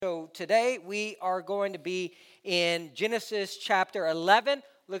today we are going to be in Genesis chapter 11,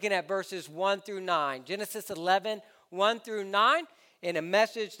 looking at verses 1 through 9. Genesis 11, 1 through 9, in a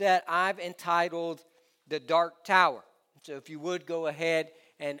message that I've entitled The Dark Tower. So if you would go ahead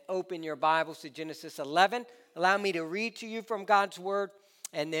and open your Bibles to Genesis 11, allow me to read to you from God's Word,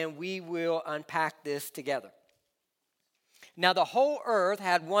 and then we will unpack this together. Now the whole earth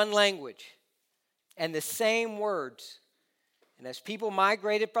had one language and the same words. And as people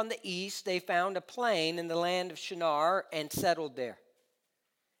migrated from the east, they found a plain in the land of Shinar and settled there.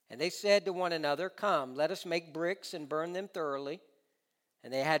 And they said to one another, "Come, let us make bricks and burn them thoroughly."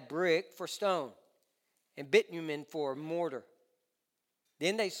 And they had brick for stone and bitumen for mortar.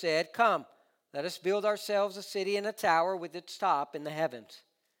 Then they said, "Come, let us build ourselves a city and a tower with its top in the heavens.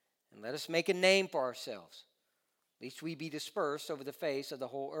 And let us make a name for ourselves, lest we be dispersed over the face of the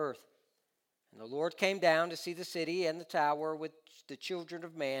whole earth." And the Lord came down to see the city and the tower which the children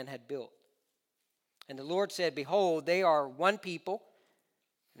of man had built. And the Lord said, "Behold, they are one people,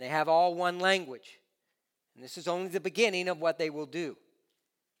 and they have all one language. And this is only the beginning of what they will do.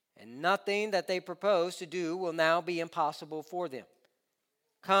 And nothing that they propose to do will now be impossible for them.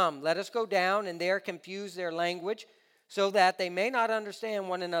 Come, let us go down and there confuse their language, so that they may not understand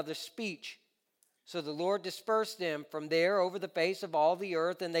one another's speech." So the Lord dispersed them from there over the face of all the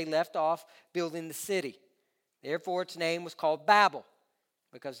earth, and they left off building the city. Therefore its name was called Babel,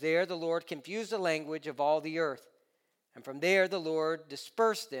 because there the Lord confused the language of all the earth. And from there the Lord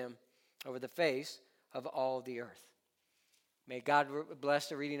dispersed them over the face of all the earth. May God bless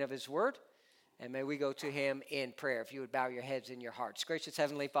the reading of His word, and may we go to Him in prayer. If you would bow your heads and your hearts. Gracious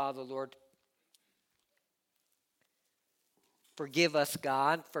Heavenly Father, Lord, forgive us,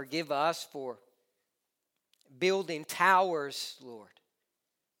 God. Forgive us for building towers, Lord,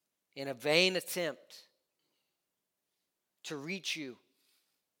 in a vain attempt to reach you.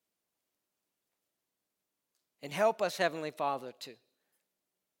 And help us, Heavenly Father, to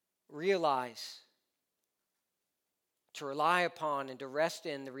realize, to rely upon, and to rest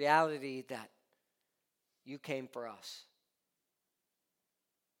in the reality that you came for us.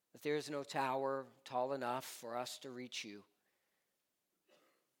 That there is no tower tall enough for us to reach you.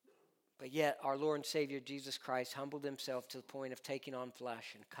 But yet our Lord and Savior Jesus Christ humbled Himself to the point of taking on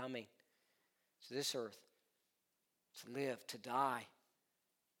flesh and coming to this earth to live, to die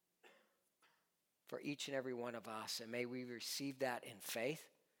for each and every one of us. And may we receive that in faith.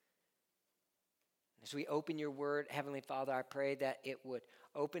 As we open your word, Heavenly Father, I pray that it would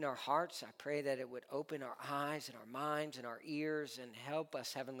open our hearts. I pray that it would open our eyes and our minds and our ears, and help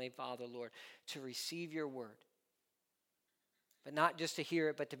us, Heavenly Father, Lord, to receive your word. But not just to hear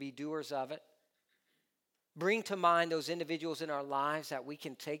it, but to be doers of it. Bring to mind those individuals in our lives that we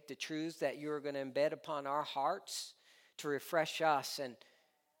can take the truths that you are going to embed upon our hearts to refresh us and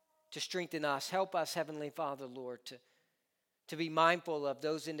to strengthen us. Help us, Heavenly Father, Lord, to be mindful of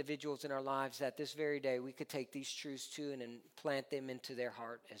those individuals in our lives that this very day we could take these truths to and plant them into their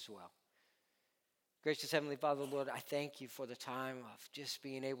heart as well. Gracious Heavenly Father, Lord, I thank you for the time of just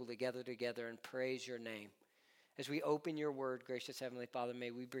being able to gather together and praise your name. As we open your word, gracious Heavenly Father,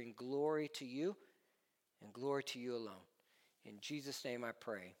 may we bring glory to you and glory to you alone. In Jesus' name I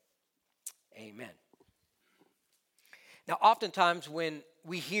pray, amen. Now, oftentimes when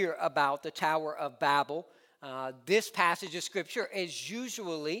we hear about the Tower of Babel, this passage of Scripture is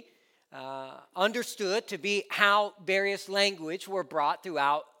usually understood to be how various languages were brought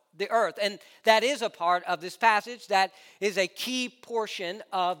throughout the earth. And that is a part of this passage. That is a key portion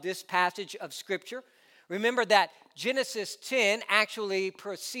of this passage of Scripture. Remember that Genesis 10 actually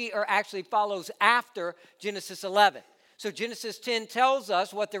follows after Genesis 11. So Genesis 10 tells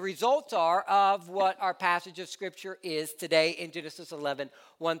us what the results are of what our passage of Scripture is today in Genesis 11,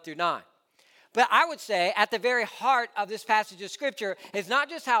 1 through 9. But I would say at the very heart of this passage of Scripture is not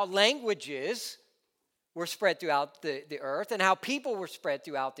just how languages were spread throughout the earth and how people were spread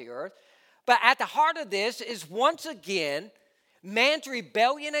throughout the earth, but at the heart of this is once again man's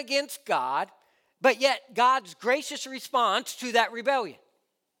rebellion against God, but yet God's gracious response to that rebellion.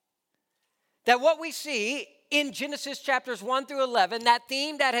 That what we see in Genesis chapters 1 through 11, that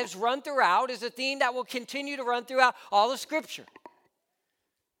theme that has run throughout is a theme that will continue to run throughout all of Scripture.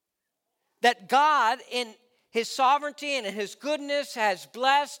 That God in His sovereignty and in His goodness has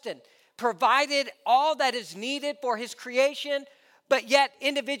blessed and provided all that is needed for His creation, but yet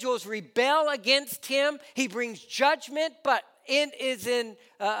individuals rebel against Him. He brings judgment, but is in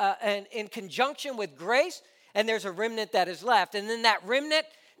conjunction with grace, and there's a remnant that is left. And then that remnant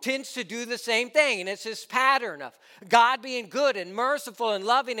tends to do the same thing. And it's this pattern of God being good and merciful and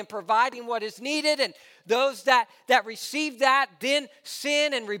loving and providing what is needed. And those that receive that then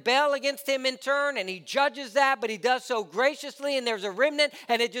sin and rebel against him in turn. And he judges that, but he does so graciously. And there's a remnant,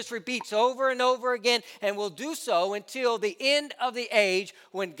 and it just repeats over and over again, and will do so until the end of the age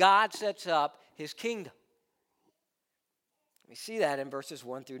when God sets up his kingdom. We see that in verses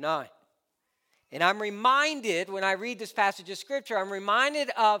 1 through 9. And I'm reminded, when I read this passage of Scripture, I'm reminded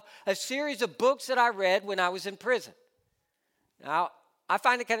of a series of books that I read when I was in prison. Now, I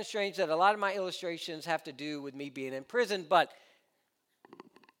find it kind of strange that a lot of my illustrations have to do with me being in prison, but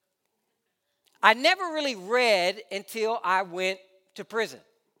I never really read until I went to prison.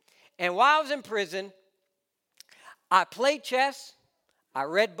 And while I was in prison, I played chess, I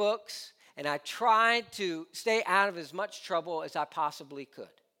read books, and I tried to stay out of as much trouble as I possibly could,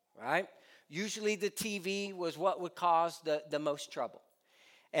 right? Usually the TV was what would cause the most trouble.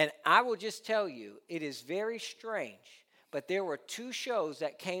 And I will just tell you, it is very strange, but there were 2 shows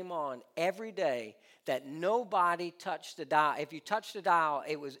that came on every day that nobody touched the dial. If you touched the dial,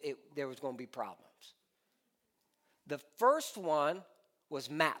 there was going to be problems. The first one was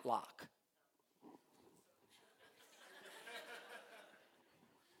Matlock.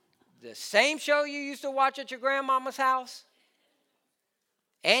 The same show you used to watch at your grandmama's house.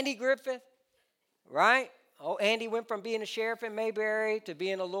 Andy Griffith. Right? Oh, Andy went from being a sheriff in Mayberry to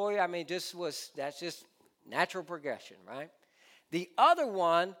being a lawyer. I mean, that's just natural progression, right? The other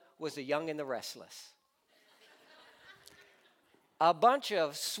one was The Young and the Restless. A bunch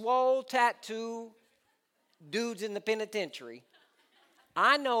of swole tattoo dudes in the penitentiary.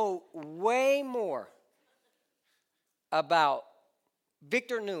 I know way more about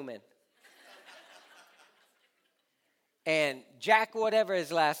Victor Newman and Jack, whatever his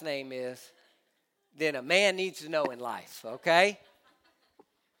last name is, than a man needs to know in life, okay?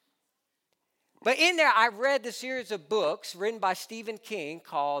 But in there, I read the series of books written by Stephen King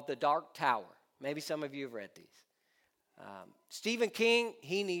called The Dark Tower. Maybe some of you have read these. Stephen King,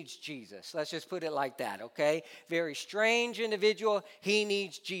 he needs Jesus. Let's just put it like that, okay? Very strange individual. He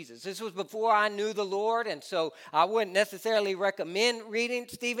needs Jesus. This was before I knew the Lord, and so I wouldn't necessarily recommend reading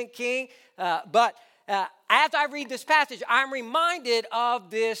Stephen King. But as I read this passage, I'm reminded of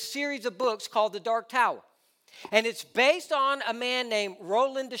this series of books called The Dark Tower. And it's based on a man named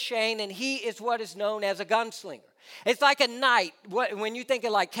Roland Deschain, and he is what is known as a gunslinger. It's like a knight. When you think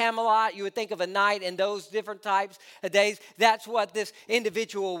of like Camelot, you would think of a knight and those different types of days. That's what this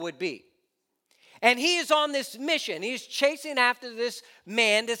individual would be. And he is on this mission. He's chasing after this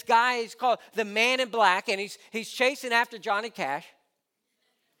man. This guy is called the Man in Black, and he's chasing after Johnny Cash.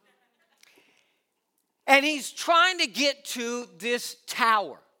 And he's trying to get to this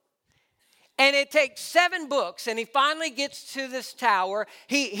tower. And it takes 7 books, and he finally gets to this tower.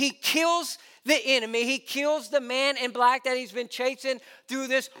 He kills the enemy. He kills the Man in Black that he's been chasing through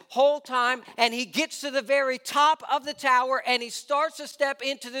this whole time. And he gets to the very top of the tower, and he starts to step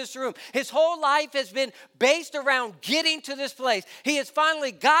into this room. His whole life has been based around getting to this place. He has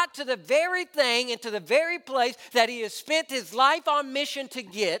finally got to the very thing and to the very place that he has spent his life on mission to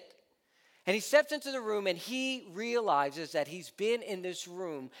get. And he steps into the room, and he realizes that he's been in this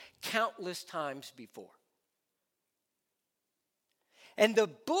room countless times before. And the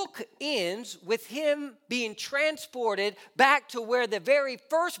book ends with him being transported back to where the very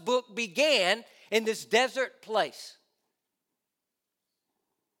first book began, in this desert place.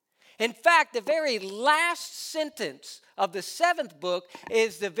 In fact, the very last sentence of the 7th book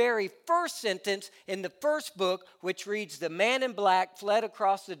is the very first sentence in the first book, which reads, "The Man in Black fled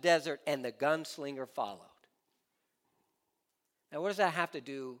across the desert, and the gunslinger followed." Now, what does that have to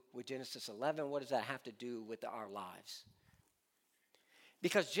do with Genesis 11? What does that have to do with our lives?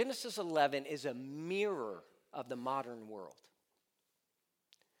 Because Genesis 11 is a mirror of the modern world,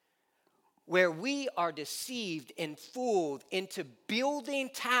 where we are deceived and fooled into building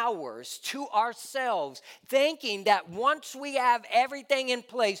towers to ourselves, thinking that once we have everything in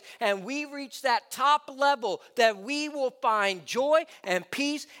place and we reach that top level, that we will find joy and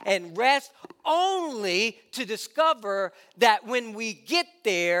peace and rest, only to discover that when we get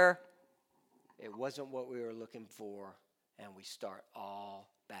there, it wasn't what we were looking for, and we start all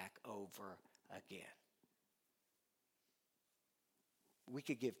back over again. We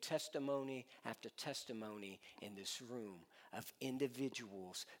could give testimony after testimony in this room of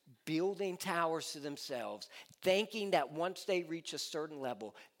individuals building towers to themselves, thinking that once they reach a certain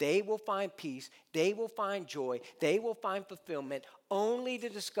level, they will find peace, they will find joy, they will find fulfillment, only to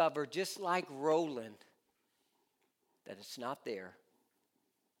discover, just like Roland, that it's not there,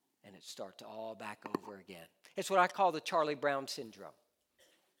 and it starts all back over again. It's what I call the Charlie Brown syndrome.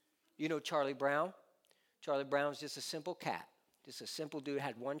 You know Charlie Brown? Charlie Brown's just a simple cat. Just a simple dude,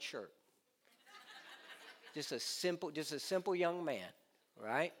 had one shirt. Just a simple young man,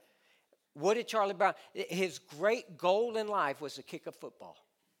 right? What did Charlie Brown, his great goal in life was to kick a football.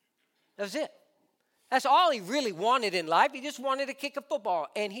 That was it. That's all he really wanted in life. He just wanted to kick a football.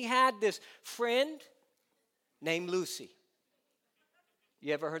 And he had this friend named Lucy.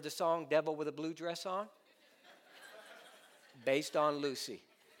 You ever heard the song Devil with a Blue Dress On? Based on Lucy.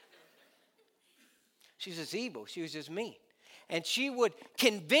 She's just evil. She was just mean. And she would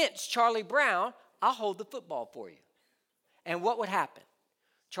convince Charlie Brown, I'll hold the football for you. And what would happen?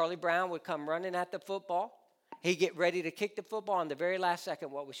 Charlie Brown would come running at the football. He'd get ready to kick the football. In the very last second,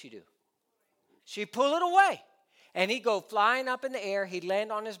 what would she do? She'd pull it away. And he'd go flying up in the air. He'd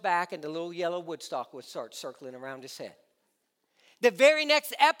land on his back, and the little yellow woodstock would start circling around his head. The very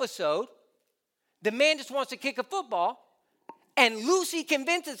next episode, the man just wants to kick a football, and Lucy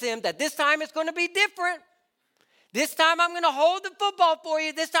convinces him that this time it's going to be different. This time I'm going to hold the football for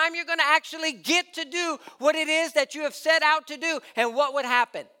you. This time you're going to actually get to do what it is that you have set out to do. And what would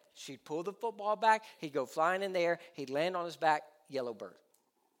happen? She'd pull the football back. He'd go flying in the air. He'd land on his back, yellow bird.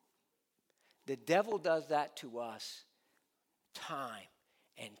 The devil does that to us time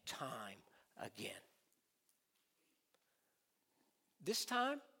and time again. This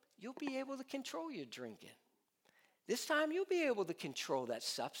time, you'll be able to control your drinking. This time, you'll be able to control that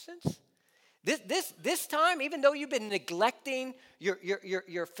substance. This time, even though you've been neglecting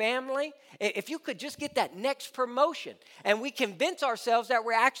your family, if you could just get that next promotion, and we convince ourselves that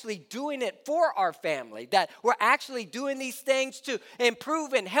we're actually doing it for our family, that we're actually doing these things to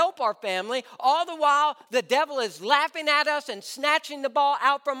improve and help our family, all the while the devil is laughing at us and snatching the ball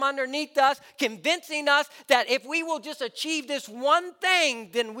out from underneath us, convincing us that if we will just achieve this one thing,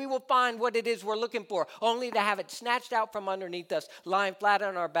 then we will find what it is we're looking for, only to have it snatched out from underneath us, lying flat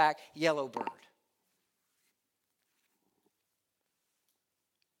on our back, yellow bird.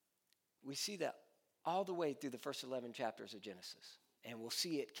 We see that all the way through the first 11 chapters of Genesis. And we'll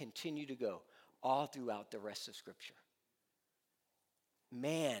see it continue to go all throughout the rest of Scripture.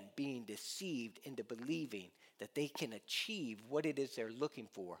 Man being deceived into believing that they can achieve what it is they're looking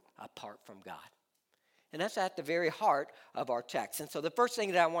for apart from God. And that's at the very heart of our text. And so the first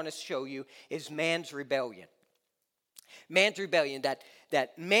thing that I want to show you is man's rebellion. Man's rebellion,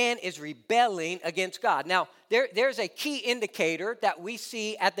 that man is rebelling against God. Now, there's a key indicator that we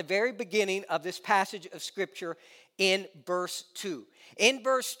see at the very beginning of this passage of Scripture in verse 2. In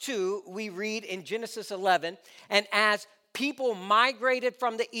verse 2, we read in Genesis 11, and as people migrated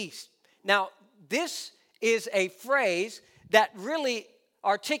from the east. Now, this is a phrase that really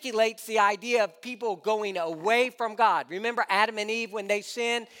articulates the idea of people going away from God. Remember Adam and Eve, when they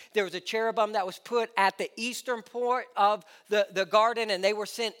sinned, there was a cherubim that was put at the eastern port of the garden, and they were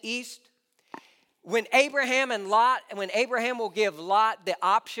sent east. When Abraham will give Lot the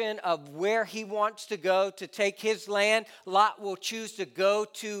option of where he wants to go to take his land, Lot will choose to go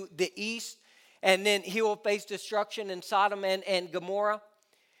to the east, and then he will face destruction in Sodom and Gomorrah.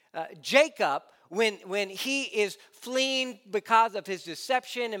 Jacob, when he is fleeing because of his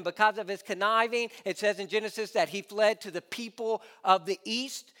deception and because of his conniving, it says in Genesis that he fled to the people of the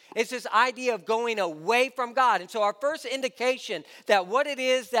east. It's this idea of going away from God. And so our first indication that what it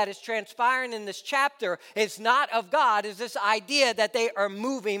is that is transpiring in this chapter is not of God is this idea that they are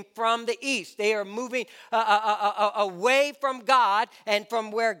moving from the east. They are moving away from God and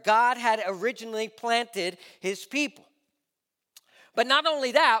from where God had originally planted his people. But not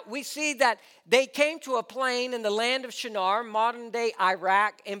only that, we see that they came to a plain in the land of Shinar, modern-day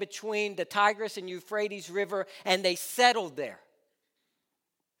Iraq, in between the Tigris and Euphrates River, and they settled there.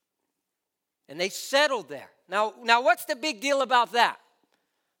 And they settled there. Now, what's the big deal about that?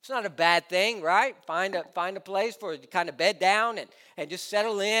 It's not a bad thing, right? Find a place for to kind of bed down and just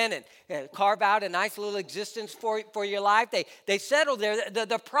settle in and carve out a nice little existence for your life. They settled there.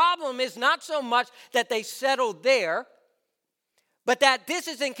 The problem is not so much that they settled there, but that this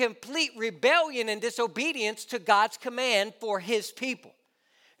is in complete rebellion and disobedience to God's command for his people.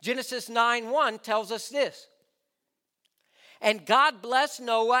 Genesis 9:1 tells us this. And God blessed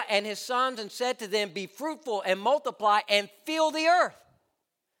Noah and his sons and said to them, be fruitful and multiply and fill the earth.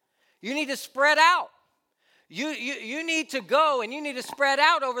 You need to spread out. You need to go and you need to spread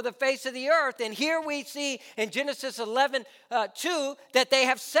out over the face of the earth. And here we see in Genesis 11:2 that they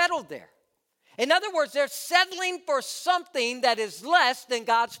have settled there. In other words, they're settling for something that is less than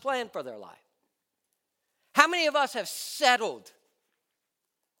God's plan for their life. How many of us have settled?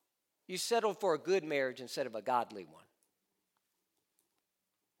 You settled for a good marriage instead of a godly one.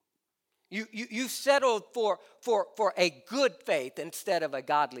 You settled for a good faith instead of a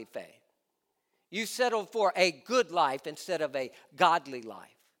godly faith. You settled for a good life instead of a godly life.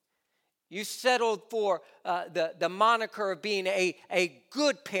 You settled for the moniker of being a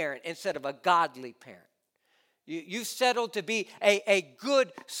good parent instead of a godly parent. You settled to be a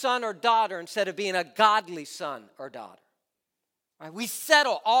good son or daughter instead of being a godly son or daughter. Right? We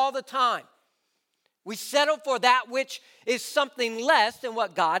settle all the time. We settle for that which is something less than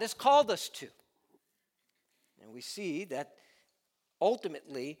what God has called us to. And we see that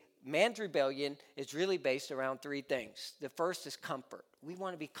ultimately man's rebellion is really based around three things. The first is comfort. We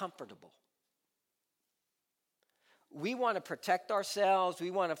want to be comfortable. We want to protect ourselves. We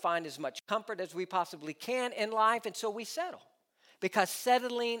want to find as much comfort as we possibly can in life, and so we settle because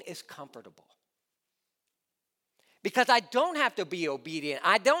settling is comfortable. Because I don't have to be obedient.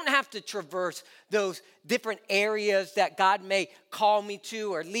 I don't have to traverse those different areas that God may call me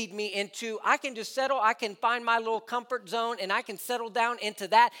to or lead me into. I can just settle. I can find my little comfort zone and I can settle down into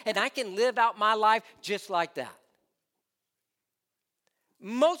that and I can live out my life just like that.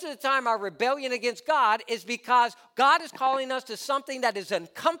 Most of the time our rebellion against God is because God is calling us to something that is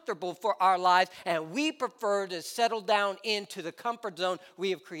uncomfortable for our lives and we prefer to settle down into the comfort zone we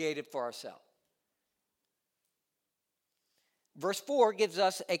have created for ourselves. Verse 4 gives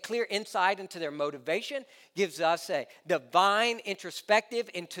us a clear insight into their motivation, gives us a divine introspective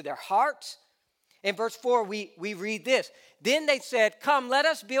into their hearts. In verse 4, we read this. Then they said, "Come, let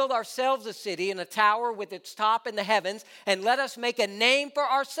us build ourselves a city and a tower with its top in the heavens, and let us make a name for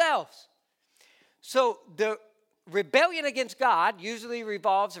ourselves." So the rebellion against God usually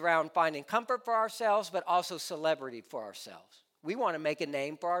revolves around finding comfort for ourselves, but also celebrity for ourselves. We want to make a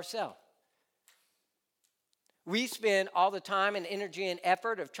name for ourselves. We spend all the time and energy and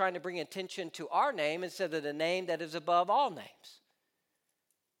effort of trying to bring attention to our name instead of the name that is above all names.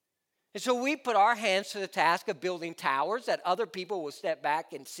 And so we put our hands to the task of building towers that other people will step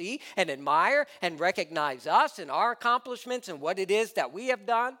back and see and admire and recognize us and our accomplishments and what it is that we have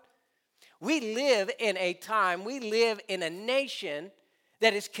done. We live in a time, we live in a nation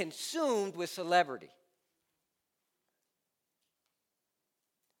that is consumed with celebrity.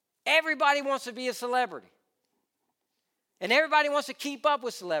 Everybody wants to be a celebrity. And everybody wants to keep up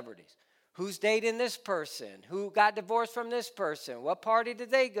with celebrities. Who's dating this person? Who got divorced from this person? What party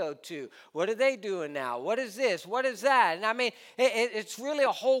did they go to? What are they doing now? What is this? What is that? And I mean, it's really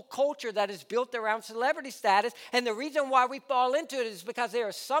a whole culture that is built around celebrity status. And the reason why we fall into it is because there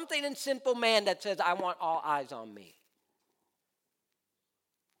is something in sinful man that says, I want all eyes on me.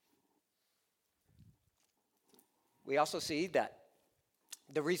 We also see that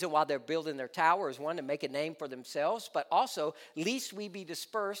the reason why they're building their tower is, one, to make a name for themselves, but also, lest we be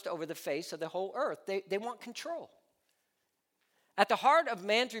dispersed over the face of the whole earth. They want control. At the heart of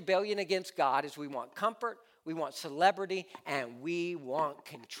man's rebellion against God is we want comfort, we want celebrity, and we want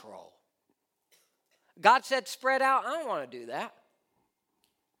control. God said, spread out. I don't want to do that.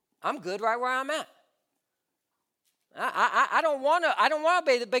 I'm good right where I'm at. I don't want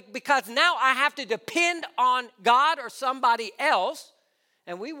to be, because now I have to depend on God or somebody else.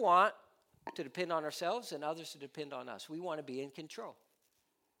 And we want to depend on ourselves and others to depend on us. We want to be in control.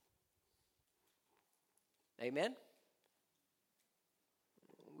 Amen?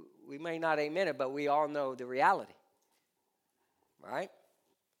 We may not amen it, but we all know the reality. Right?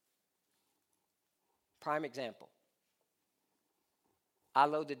 Prime example. I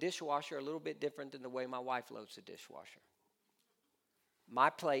load the dishwasher a little bit different than the way my wife loads the dishwasher.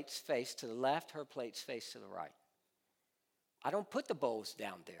 My plates face to the left, her plates face to the right. I don't put the bowls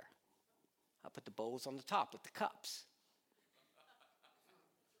down there. I put the bowls on the top with the cups.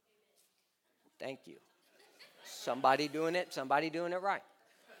 Thank you. Somebody doing it right.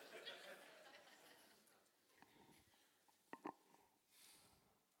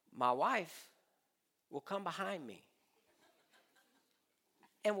 My wife will come behind me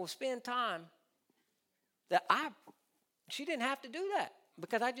and will spend time that she didn't have to do that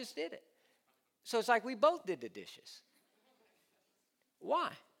because I just did it. So it's like we both did the dishes.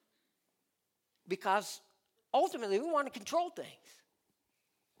 Why? Because ultimately we want to control things.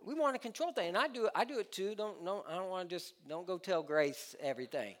 We want to control things, and I do it too. Don't go tell Grace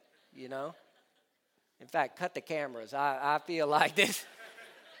everything, you know. In fact, cut the cameras. I feel like this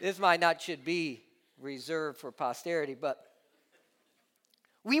should be reserved for posterity, but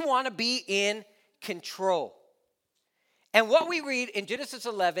we want to be in control. And what we read in Genesis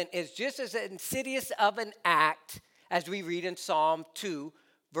 11 is just as insidious of an act as we read in Psalm 2,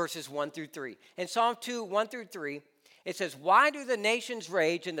 verses 1 through 3. In Psalm 2, 1 through 3, it says, "Why do the nations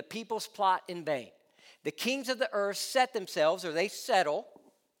rage and the peoples plot in vain? The kings of the earth set themselves," or they settle,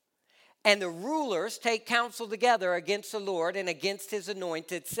 And the rulers take counsel together against the Lord and against his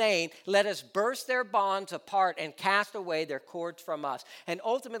anointed, saying, let us burst their bonds apart and cast away their cords from us. And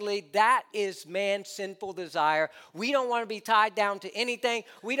ultimately, that is man's sinful desire. We don't want to be tied down to anything.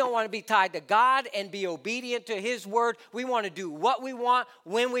 We don't want to be tied to God and be obedient to his word. We want to do what we want,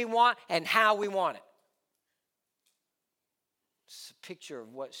 when we want, and how we want it. It's a picture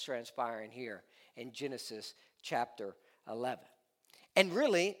of what's transpiring here in Genesis chapter 11. And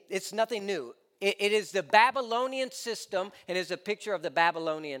really, it's nothing new. It is the Babylonian system, and is a picture of the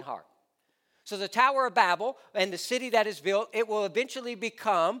Babylonian heart. So the Tower of Babel and the city that is built, it will eventually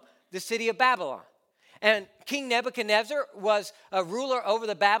become the city of Babylon. And King Nebuchadnezzar was a ruler over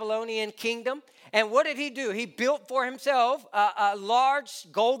the Babylonian kingdom. And what did he do? He built for himself a large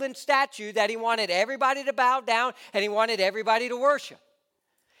golden statue that he wanted everybody to bow down, and he wanted everybody to worship.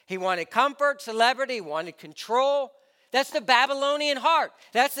 He wanted comfort, celebrity, he wanted control. That's the Babylonian heart.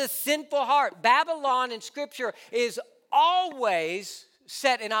 That's the sinful heart. Babylon in Scripture is always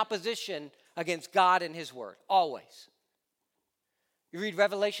set in opposition against God and his word. Always. You read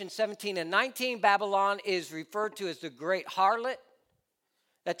Revelation 17 and 19, Babylon is referred to as the great harlot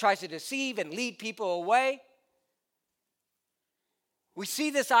that tries to deceive and lead people away. We see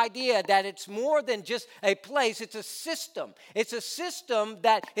this idea that it's more than just a place, it's a system. It's a system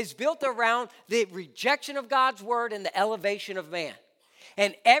that is built around the rejection of God's word and the elevation of man.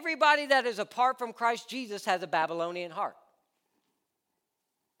 And everybody that is apart from Christ Jesus has a Babylonian heart.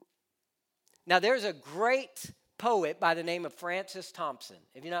 Now, there's a great poet by the name of Francis Thompson.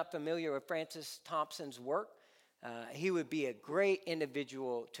 If you're not familiar with Francis Thompson's work, he would be a great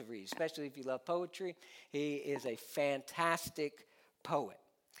individual to read, especially if you love poetry. He is a fantastic poet.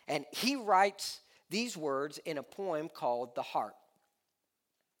 And he writes these words in a poem called The Heart.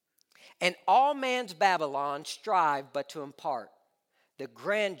 And all man's Babylon strive but to impart the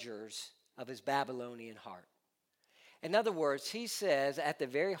grandeurs of his Babylonian heart. In other words, he says at the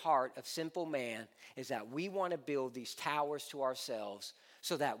very heart of sinful man is that we want to build these towers to ourselves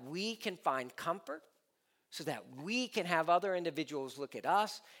so that we can find comfort, so that we can have other individuals look at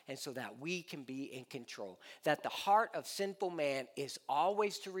us, and so that we can be in control. That the heart of sinful man is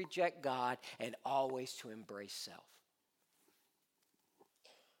always to reject God and always to embrace self.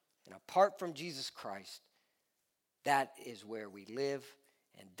 And apart from Jesus Christ, that is where we live,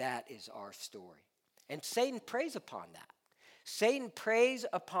 and that is our story. And Satan preys upon that. Satan preys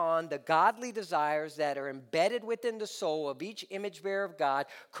upon the godly desires that are embedded within the soul of each image bearer of God,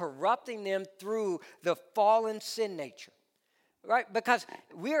 corrupting them through the fallen sin nature. Right? Because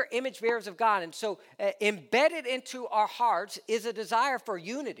we're image bearers of God. And so embedded into our hearts is a desire for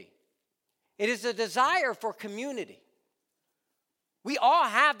unity. It is a desire for community. We all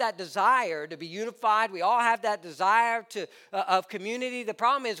have that desire to be unified. We all have that desire of community. The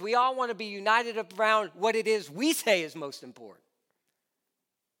problem is we all want to be united around what it is we say is most important.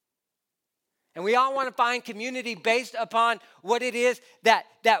 And we all want to find community based upon what it is that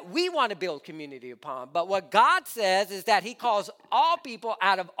we want to build community upon. But what God says is that he calls all people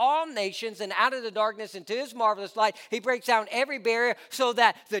out of all nations and out of the darkness into his marvelous light. He breaks down every barrier so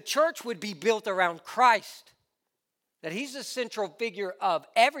that the church would be built around Christ. That he's the central figure of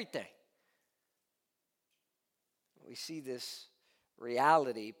everything. We see this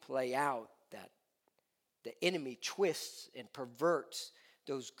reality play out, that the enemy twists and perverts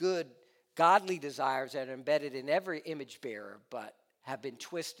those good, godly desires that are embedded in every image bearer, but have been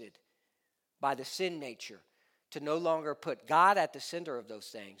twisted by the sin nature to no longer put God at the center of those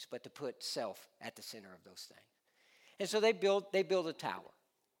things, but to put self at the center of those things. And so they build a tower.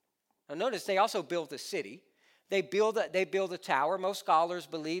 Now notice they also built a city. They build a tower. Most scholars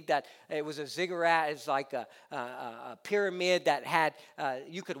believe that it was a ziggurat. It's like a pyramid that had,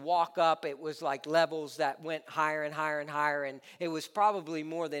 you could walk up. It was like levels that went higher and higher and higher. And it was probably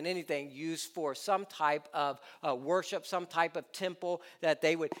more than anything used for some type of worship, some type of temple that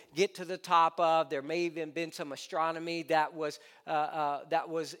they would get to the top of. There may even been some astronomy that was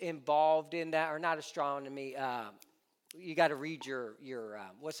involved in that, or not astronomy. You got to read your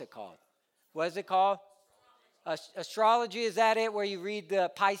what's it called? What is it called? Astrology, is that it, where you read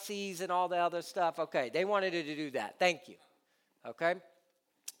the Pisces and all the other stuff? Okay, they wanted to do that. Thank you. Okay?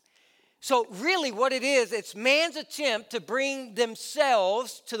 So really what it is, it's man's attempt to bring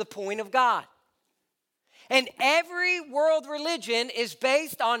themselves to the point of God. And every world religion is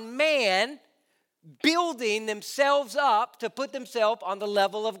based on man building themselves up to put themselves on the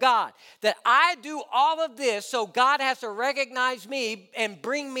level of God. That I do all of this so God has to recognize me and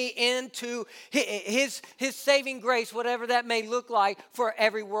bring me into his saving grace, whatever that may look like for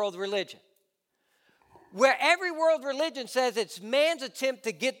every world religion. where every world religion says it's man's attempt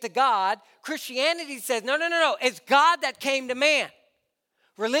to get to God, Christianity says, no, it's God that came to man.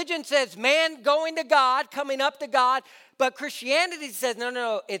 Religion says man going to God, coming up to God, but Christianity says,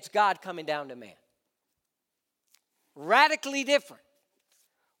 no, it's God coming down to man. Radically different.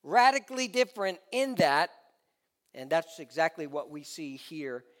 Radically different in that, and that's exactly what we see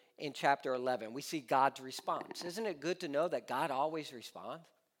here in chapter 11. We see God's response. Isn't it good to know that God always responds?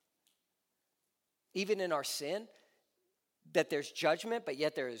 Even in our sin, that there's judgment, but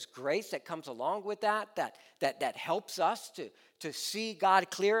yet there is grace that comes along with that helps us to see God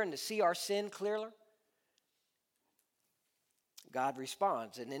clearer and to see our sin clearer. God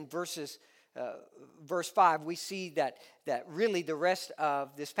responds. And in verse 5, we see that really the rest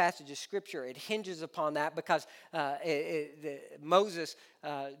of this passage of Scripture, it hinges upon that because Moses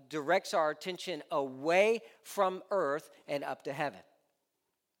directs our attention away from earth and up to heaven.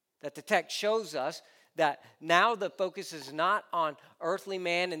 That the text shows us that now the focus is not on earthly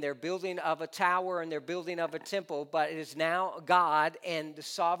man and their building of a tower and their building of a temple, but it is now God and the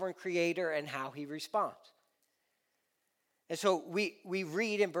sovereign creator and how he responds. And so we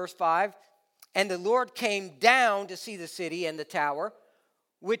read in verse 5, and the Lord came down to see the city and the tower,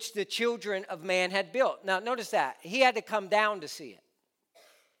 which the children of man had built. Now notice that. He had to come down to see it.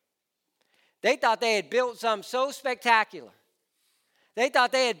 They thought they had built something so spectacular. They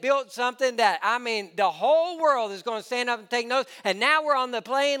thought they had built something that, the whole world is going to stand up and take notice. And now we're on the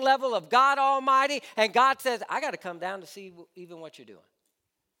playing level of God Almighty. And God says, I got to come down to see even what you're doing.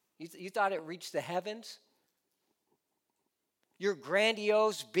 You thought it reached the heavens? Your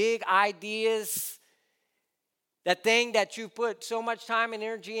grandiose, big ideas, that thing that you put so much time and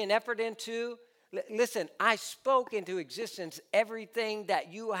energy and effort into. Listen, I spoke into existence everything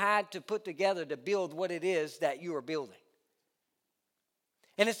that you had to put together to build what it is that you are building.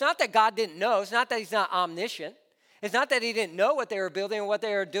 And it's not that God didn't know. It's not that he's not omniscient. It's not that he didn't know what they were building and what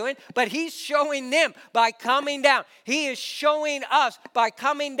they were doing, but he's showing them by coming down. He is showing us by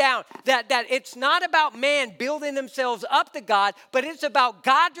coming down that it's not about man building themselves up to God, but it's about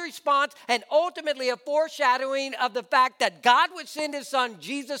God's response and ultimately a foreshadowing of the fact that God would send his son,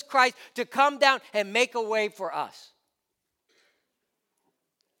 Jesus Christ, to come down and make a way for us.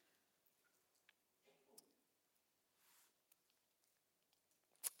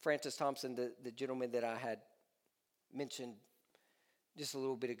 Francis Thompson, the gentleman that I had mentioned just a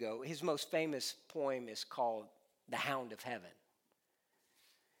little bit ago, his most famous poem is called The Hound of Heaven.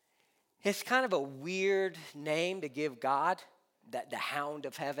 It's kind of a weird name to give God, that the Hound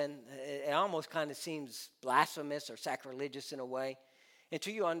of Heaven. It almost kind of seems blasphemous or sacrilegious in a way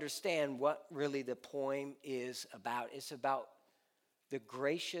until you understand what really the poem is about. It's about the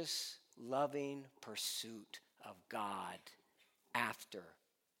gracious, loving pursuit of God after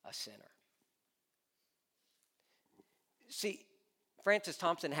a sinner. See, Francis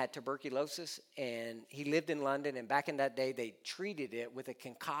Thompson had tuberculosis, and he lived in London, and back in that day, they treated it with a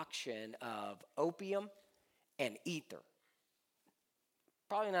concoction of opium and ether.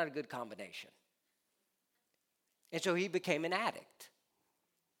 Probably not a good combination. And so he became an addict.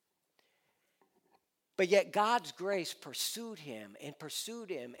 But yet God's grace pursued him and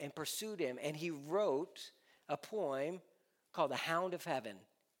pursued him and pursued him, and he wrote a poem called The Hound of Heaven.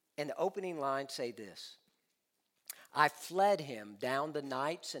 And the opening lines say this: I fled him down the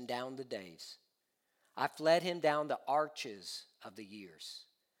nights and down the days. I fled him down the arches of the years.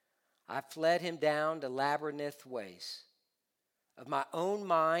 I fled him down the labyrinth ways of my own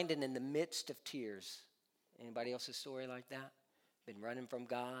mind and in the midst of tears. Anybody else's story like that? Been running from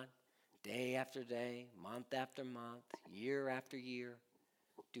God day after day, month after month, year after year,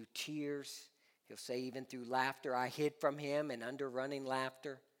 through tears. He'll say even through laughter I hid from him, and under running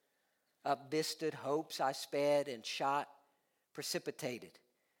laughter. Up visted hopes I sped and shot, precipitated.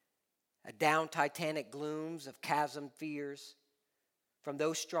 Down titanic glooms of chasm fears, from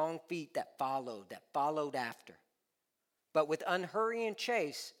those strong feet that followed after. But with unhurrying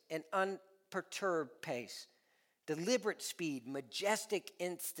chase and unperturbed pace, deliberate speed, majestic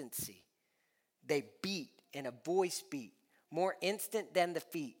instancy, they beat in a voice beat, more instant than the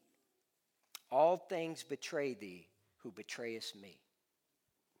feet. All things betray thee who betrayest me.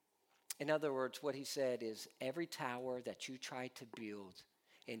 In other words, what he said is every tower that you try to build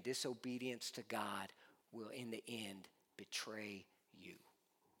in disobedience to God will in the end betray you.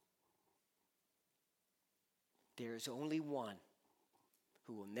 There is only one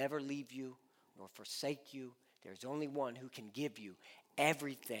who will never leave you nor forsake you. There's only one who can give you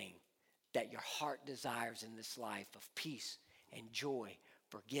everything that your heart desires in this life of peace and joy,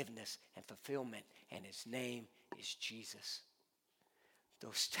 forgiveness and fulfillment, and his name is Jesus.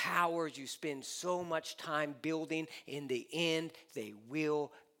 Those towers you spend so much time building, in the end, they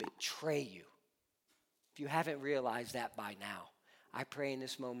will betray you. If you haven't realized that by now, I pray in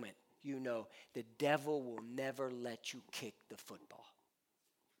this moment, you know, the devil will never let you kick the football.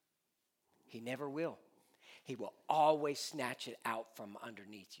 He never will. He will always snatch it out from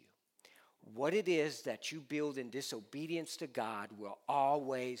underneath you. What it is that you build in disobedience to God will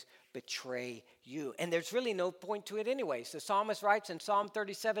always betray you. And there's really no point to it anyways. The psalmist writes in Psalm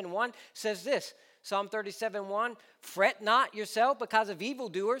 37:1 says this, Psalm 37:1, fret not yourself because of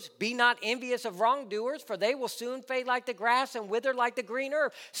evildoers. Be not envious of wrongdoers, for they will soon fade like the grass and wither like the green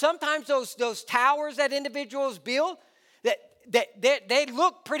herb. Sometimes those towers that individuals build, they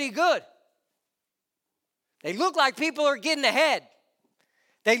look pretty good. They look like people are getting ahead.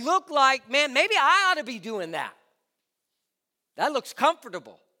 They look like, man, maybe I ought to be doing that. That looks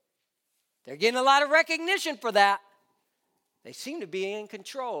comfortable. They're getting a lot of recognition for that. They seem to be in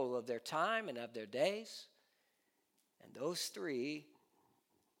control of their time and of their days. And those three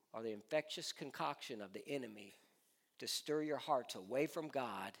are the infectious concoction of the enemy to stir your hearts away from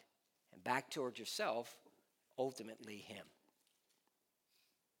God and back towards yourself, ultimately him.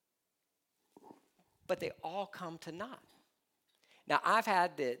 But they all come to naught. Now, I've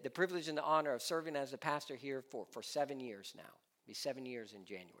had the privilege and the honor of serving as a pastor here for 7 years now. It'll be 7 years in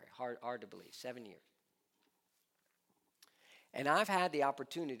January. Hard to believe, 7 years. And I've had the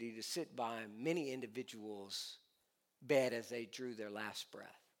opportunity to sit by many individuals' bed as they drew their last breath.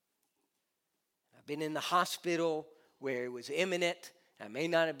 I've been in the hospital where it was imminent. I may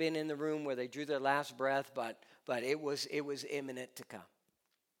not have been in the room where they drew their last breath, but it was imminent to come.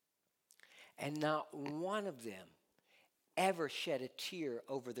 And not one of them ever shed a tear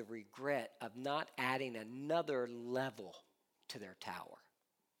over the regret of not adding another level to their tower.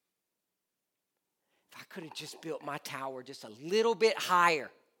 If I could have just built my tower just a little bit higher.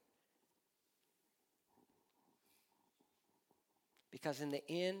 Because in the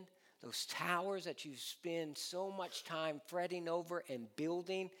end, those towers that you spend so much time fretting over and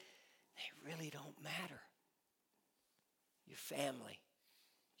building, they really don't matter. Your family,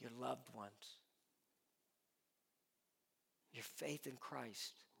 your loved ones, your faith in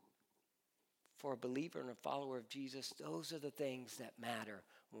Christ. For a believer and a follower of Jesus, those are the things that matter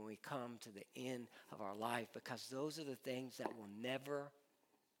when we come to the end of our life, because those are the things that will never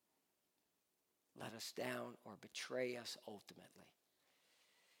let us down or betray us ultimately.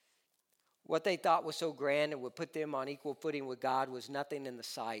 What they thought was so grand and would put them on equal footing with God was nothing in the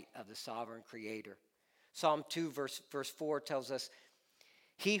sight of the sovereign Creator. Psalm 2 verse 4 tells us,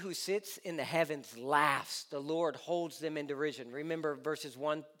 he who sits in the heavens laughs. The Lord holds them in derision. Remember verses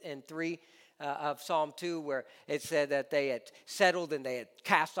 1 and 3 of Psalm 2 where it said that they had settled and they had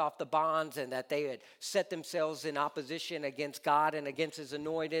cast off the bonds and that they had set themselves in opposition against God and against his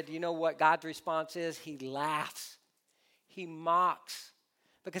anointed. You know what God's response is? He laughs. He mocks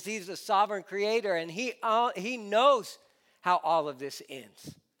because he's the sovereign Creator and he knows how all of this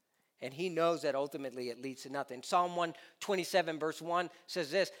ends. And he knows that ultimately it leads to nothing. Psalm 127 verse 1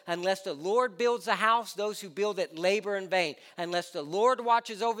 says this, unless the Lord builds a house, those who build it labor in vain. Unless the Lord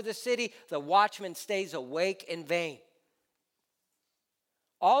watches over the city, the watchman stays awake in vain.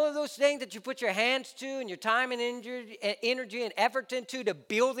 All of those things that you put your hands to and your time and energy and effort into to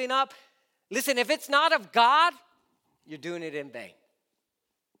building up, listen, if it's not of God, you're doing it in vain.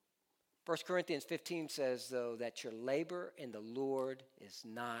 1 Corinthians 15 says, though, that your labor in the Lord is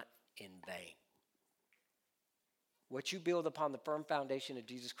not in vain. What you build upon the firm foundation of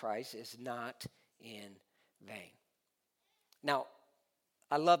Jesus Christ is not in vain. Now,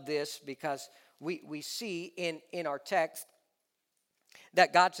 I love this because we see in our text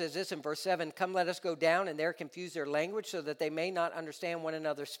that God says this in verse 7, come let us go down and there confuse their language so that they may not understand one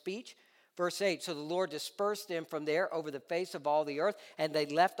another's speech. Verse 8, so the Lord dispersed them from there over the face of all the earth, and they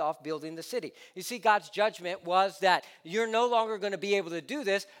left off building the city. You see, God's judgment was that you're no longer going to be able to do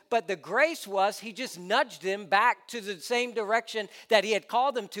this, but the grace was he just nudged them back to the same direction that he had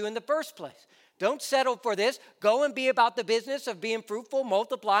called them to in the first place. Don't settle for this. Go and be about the business of being fruitful,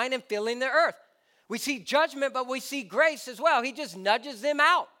 multiplying, and filling the earth. We see judgment, but we see grace as well. He just nudges them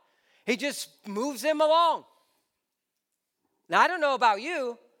out. He just moves them along. Now, I don't know about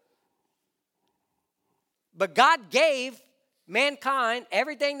you, but God gave mankind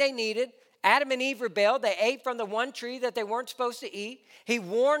everything they needed. Adam and Eve rebelled. They ate from the one tree that they weren't supposed to eat. He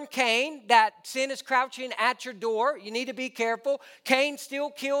warned Cain that sin is crouching at your door. You need to be careful. Cain still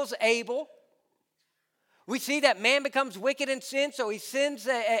kills Abel. We see that man becomes wicked in sin, so he sends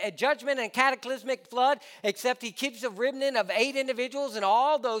a judgment and cataclysmic flood, except he keeps a remnant of 8 individuals, and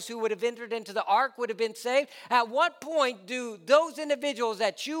all those who would have entered into the ark would have been saved. At what point do those individuals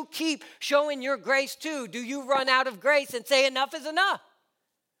that you keep showing your grace to, do you run out of grace and say enough is enough?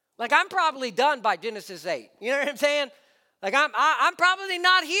 Like, I'm probably done by Genesis 8. You know what I'm saying? Like, I'm probably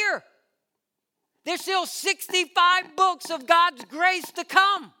not here. There's still 65 books of God's grace to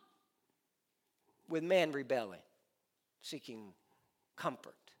come, with man rebelling, seeking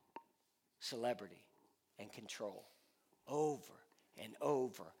comfort, celebrity, and control over and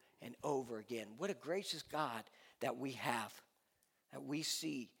over and over again. What a gracious God that we have, that we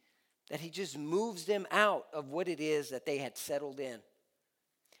see, that he just moves them out of what it is that they had settled in.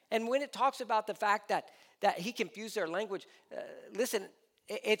 And when it talks about the fact that he confused their language, listen,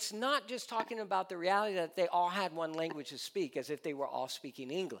 it's not just talking about the reality that they all had one language to speak, as if they were all speaking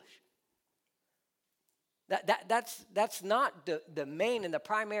English. That's not the main and the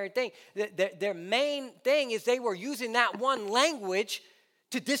primary thing. Their main thing is they were using that one language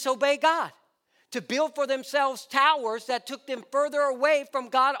to disobey God, to build for themselves towers that took them further away from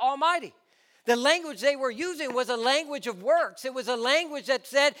God Almighty. The language they were using was a language of works. It was a language that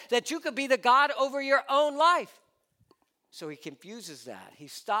said that you could be the God over your own life. So he confuses that. He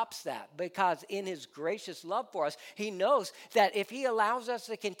stops that because in his gracious love for us, he knows that if he allows us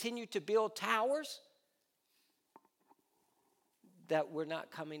to continue to build towers, that we're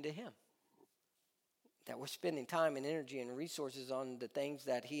not coming to him, that we're spending time and energy and resources on the things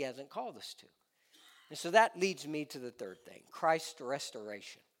that he hasn't called us to. And so that leads me to the third thing, Christ's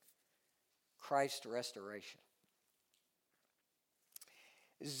restoration. Christ's restoration.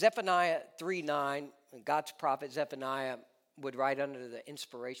 Zephaniah 3:9, God's prophet Zephaniah would write under the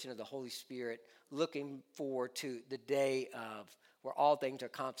inspiration of the Holy Spirit, looking forward to the day of where all things are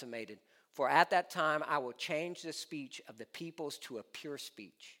consummated. For at that time I will change the speech of the peoples to a pure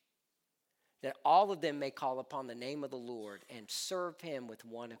speech, that all of them may call upon the name of the Lord and serve him with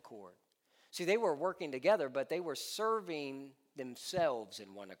one accord. See, they were working together, but they were serving themselves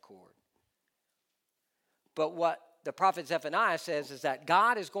in one accord. But what the prophet Zephaniah says is that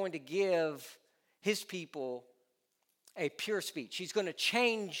God is going to give his people a pure speech. He's going to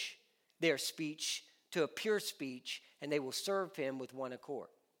change their speech to a pure speech, and they will serve him with one accord.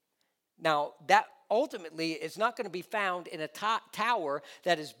 Now, that ultimately is not going to be found in a tower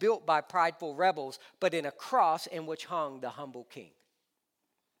that is built by prideful rebels, but in a cross in which hung the humble king.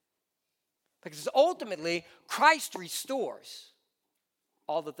 Because ultimately, Christ restores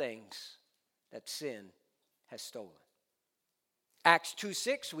all the things that sin has stolen. Acts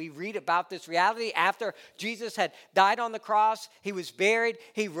 2:6, we read about this reality. After Jesus had died on the cross, he was buried,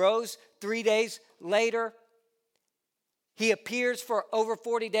 he rose 3 days later. He appears for over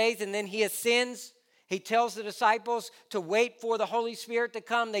 40 days and then he ascends. He tells the disciples to wait for the Holy Spirit to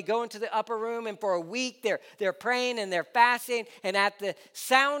come. They go into the upper room, and for a week they're praying and they're fasting. And at the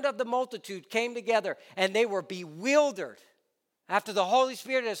sound of the multitude came together, and they were bewildered. After the Holy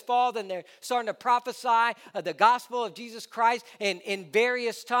Spirit has fallen, they're starting to prophesy the gospel of Jesus Christ in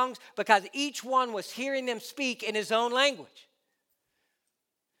various tongues, because each one was hearing them speak in his own language.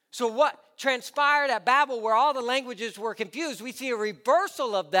 So what transpired at Babel, where all the languages were confused, we see a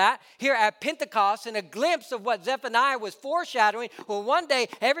reversal of that here at Pentecost, and a glimpse of what Zephaniah was foreshadowing. Well, one day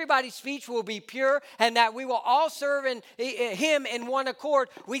everybody's speech will be pure, and that we will all serve him in one accord.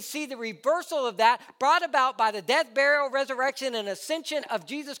 We see the reversal of that brought about by the death, burial, resurrection, and ascension of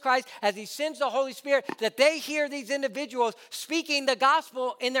Jesus Christ as he sends the Holy Spirit, that they hear these individuals speaking the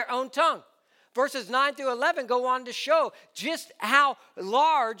gospel in their own tongue. Verses 9 through 11 go on to show just how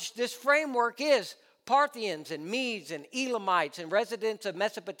large this framework is. Parthians and Medes and Elamites and residents of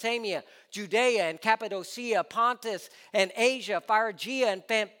Mesopotamia, Judea and Cappadocia, Pontus and Asia, Phrygia and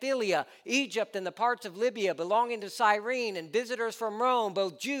Pamphylia, Egypt and the parts of Libya belonging to Cyrene, and visitors from Rome,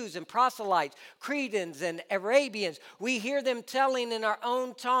 both Jews and proselytes, Cretans and Arabians. We hear them telling in our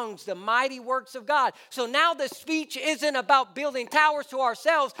own tongues the mighty works of God. So now the speech isn't about building towers to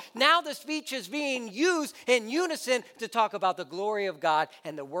ourselves. Now the speech is being used in unison to talk about the glory of God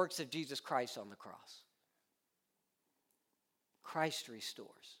and the works of Jesus Christ on the cross. Christ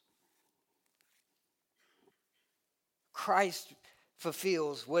restores. Christ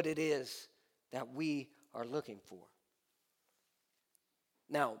fulfills what it is that we are looking for.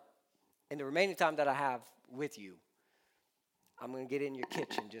 Now, in the remaining time that I have with you, I'm going to get in your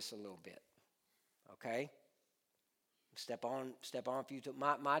kitchen just a little bit. Okay? Step on a few toes.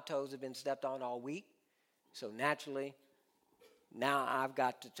 My toes have been stepped on all week. So naturally, now I've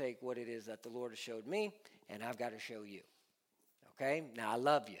got to take what it is that the Lord has showed me, and I've got to show you. Okay? Now, I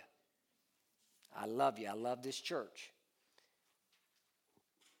love you. I love you. I love this church.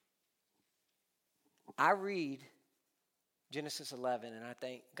 I read Genesis 11 and I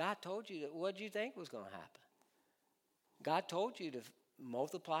think, God told you that. What did you think was going to happen? God told you to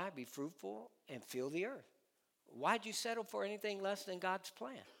multiply, be fruitful, and fill the earth. Why'd you settle for anything less than God's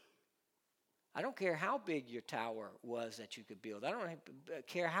plan? I don't care how big your tower was that you could build. I don't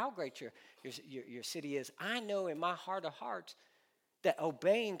care how great your city is. I know in my heart of hearts that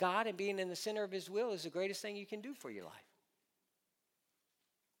obeying God and being in the center of his will is the greatest thing you can do for your life.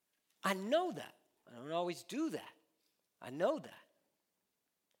 I know that. I don't always do that. I know that.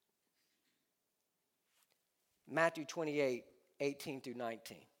 Matthew 28, 18 through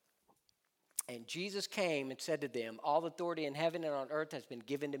 19. And Jesus came and said to them, all authority in heaven and on earth has been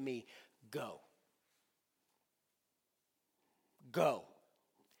given to me. Go. Go.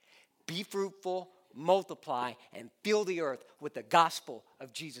 Be fruitful, multiply, and fill the earth with the gospel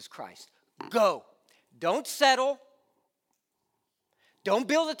of Jesus Christ. Go. Don't settle. Don't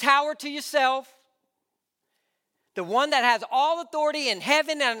build a tower to yourself. The one that has all authority in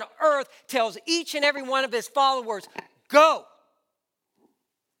heaven and on earth tells each and every one of his followers, go.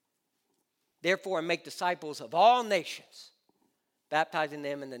 Therefore, make disciples of all nations, baptizing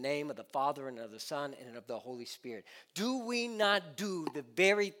them in the name of the Father and of the Son and of the Holy Spirit. Do we not do the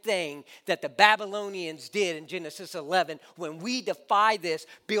very thing that the Babylonians did in Genesis 11 when we defy this,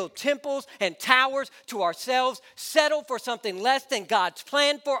 build temples and towers to ourselves, settle for something less than God's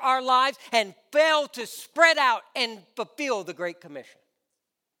plan for our lives, and fail to spread out and fulfill the Great Commission?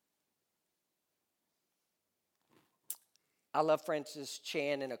 I love Francis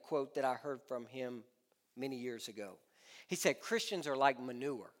Chan and a quote that I heard from him many years ago. He said, Christians are like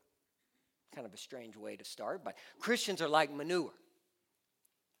manure. Kind of a strange way to start, but Christians are like manure.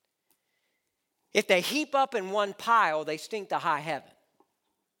 If they heap up in one pile, they stink to high heaven.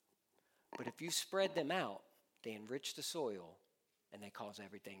 But if you spread them out, they enrich the soil and they cause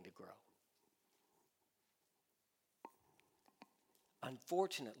everything to grow.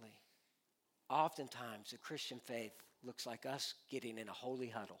 Unfortunately, oftentimes the Christian faith looks like us getting in a holy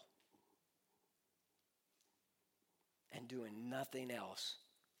huddle and doing nothing else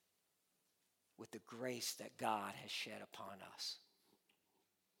with the grace that God has shed upon us.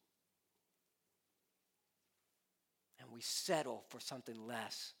 And we settle for something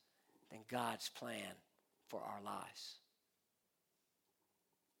less than God's plan for our lives.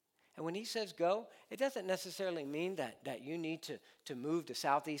 And when he says go, it doesn't necessarily mean that you need to move to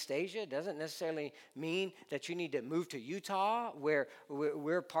Southeast Asia. It doesn't necessarily mean that you need to move to Utah, where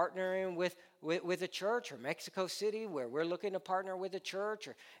we're partnering with a church, or Mexico City, where we're looking to partner with a church.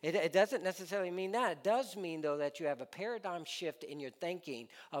 Or it doesn't necessarily mean that. It does mean, though, that you have a paradigm shift in your thinking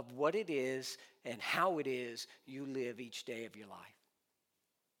of what it is and how it is you live each day of your life.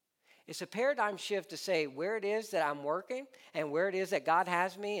 It's a paradigm shift to say where it is that I'm working and where it is that God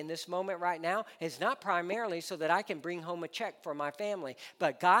has me in this moment right now is not primarily so that I can bring home a check for my family,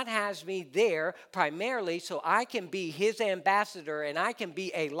 but God has me there primarily so I can be his ambassador and I can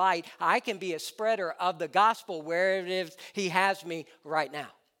be a light. I can be a spreader of the gospel where it is he has me right now.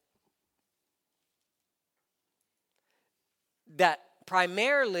 That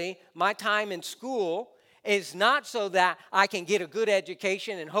primarily my time in school is not so that I can get a good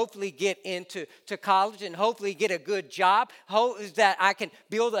education and hopefully get into college and hopefully get a good job, that I can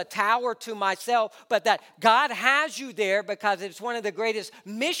build a tower to myself, but that God has you there because it's one of the greatest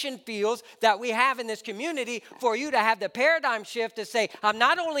mission fields that we have in this community for you to have the paradigm shift to say, I'm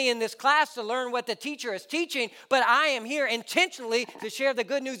not only in this class to learn what the teacher is teaching, but I am here intentionally to share the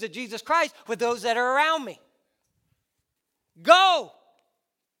good news of Jesus Christ with those that are around me. Go.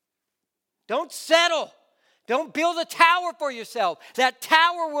 Don't settle. Don't build a tower for yourself. That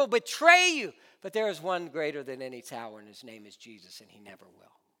tower will betray you. But there is one greater than any tower, and his name is Jesus, and he never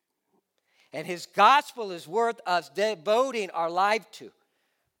will. And his gospel is worth us devoting our life to.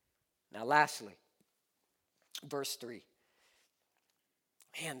 Now, lastly, verse 3.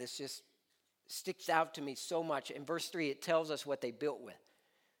 Man, this just sticks out to me so much. In verse 3, it tells us what they built with.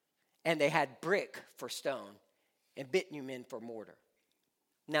 And they had brick for stone and bitumen for mortar.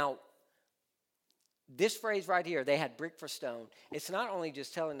 Now, this phrase right here, they had brick for stone, it's not only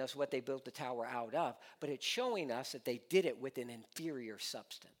just telling us what they built the tower out of, but it's showing us that they did it with an inferior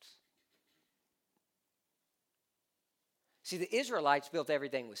substance. See, the Israelites built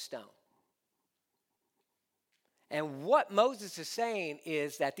everything with stone. And what Moses is saying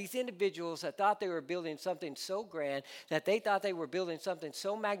is that these individuals that thought they were building something so grand, that they thought they were building something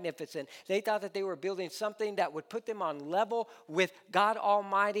so magnificent, they thought that they were building something that would put them on level with God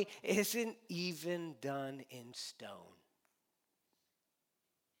Almighty, isn't even done in stone.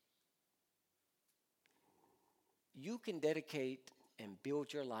 you can dedicate and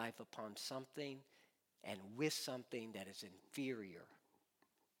build your life upon something and with something that is inferior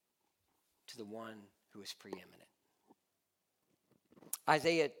to the one who is preeminent.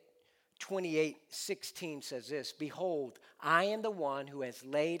 Isaiah 28:16 says this, "Behold, I am the one who has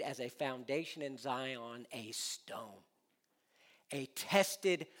laid as a foundation in Zion a stone, a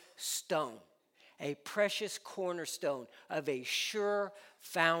tested stone, a precious cornerstone of a sure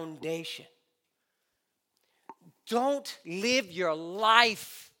foundation." Don't live your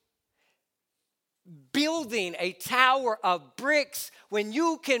life building a tower of bricks when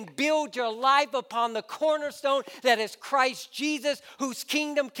you can build your life upon the cornerstone that is Christ Jesus, whose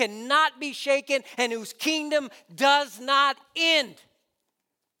kingdom cannot be shaken and whose kingdom does not end.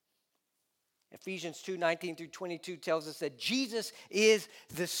 Ephesians 2:19-22 tells us that Jesus is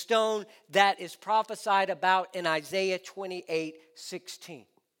the stone that is prophesied about in Isaiah 28:16.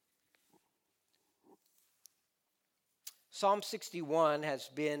 Psalm 61 has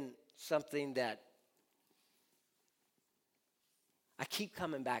been something that I keep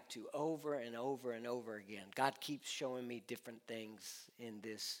coming back to over and over and over again. God keeps showing me different things in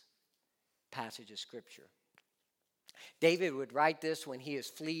this passage of Scripture. David would write this when he is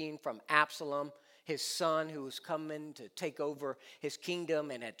fleeing from Absalom, his son who was coming to take over his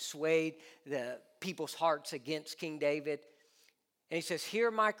kingdom and had swayed the people's hearts against King David. And he says, "Hear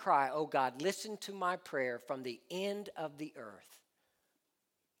my cry, O God, listen to my prayer from the end of the earth."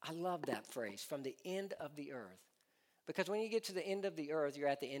 I love that phrase, from the end of the earth. Because when you get to the end of the earth, you're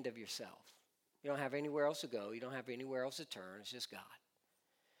at the end of yourself. You don't have anywhere else to go. You don't have anywhere else to turn. It's just God.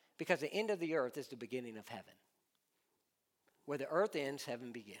 Because the end of the earth is the beginning of heaven. Where the earth ends,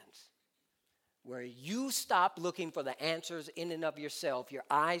 heaven begins. Where you stop looking for the answers in and of yourself, your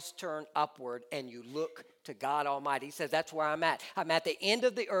eyes turn upward and you look to God Almighty. He says, that's where I'm at. I'm at the end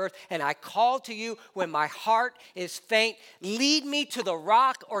of the earth and I call to you when my heart is faint. Lead me to the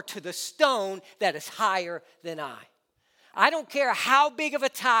rock or to the stone that is higher than I. I don't care how big of a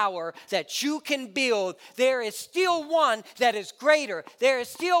tower that you can build, there is still one that is greater. There is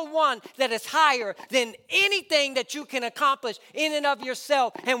still one that is higher than anything that you can accomplish in and of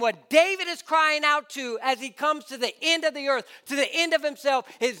yourself. And what David is crying out to as he comes to the end of the earth, to the end of himself,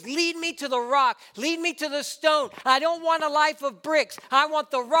 is lead me to the rock, lead me to the stone. I don't want a life of bricks. I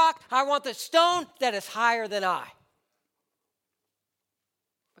want the rock, I want the stone that is higher than I.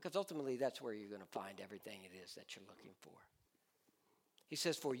 Because ultimately, that's where you're going to find everything it is that you're looking for. He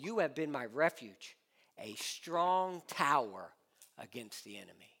says, "For you have been my refuge, a strong tower against the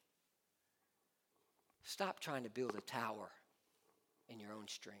enemy." Stop trying to build a tower in your own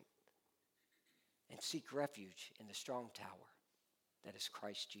strength and seek refuge in the strong tower that is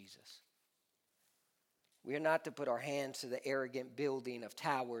Christ Jesus. We are not to put our hands to the arrogant building of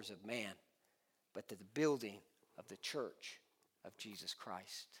towers of man, but to the building of the church of Jesus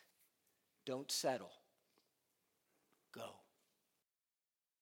Christ. Don't settle. Go.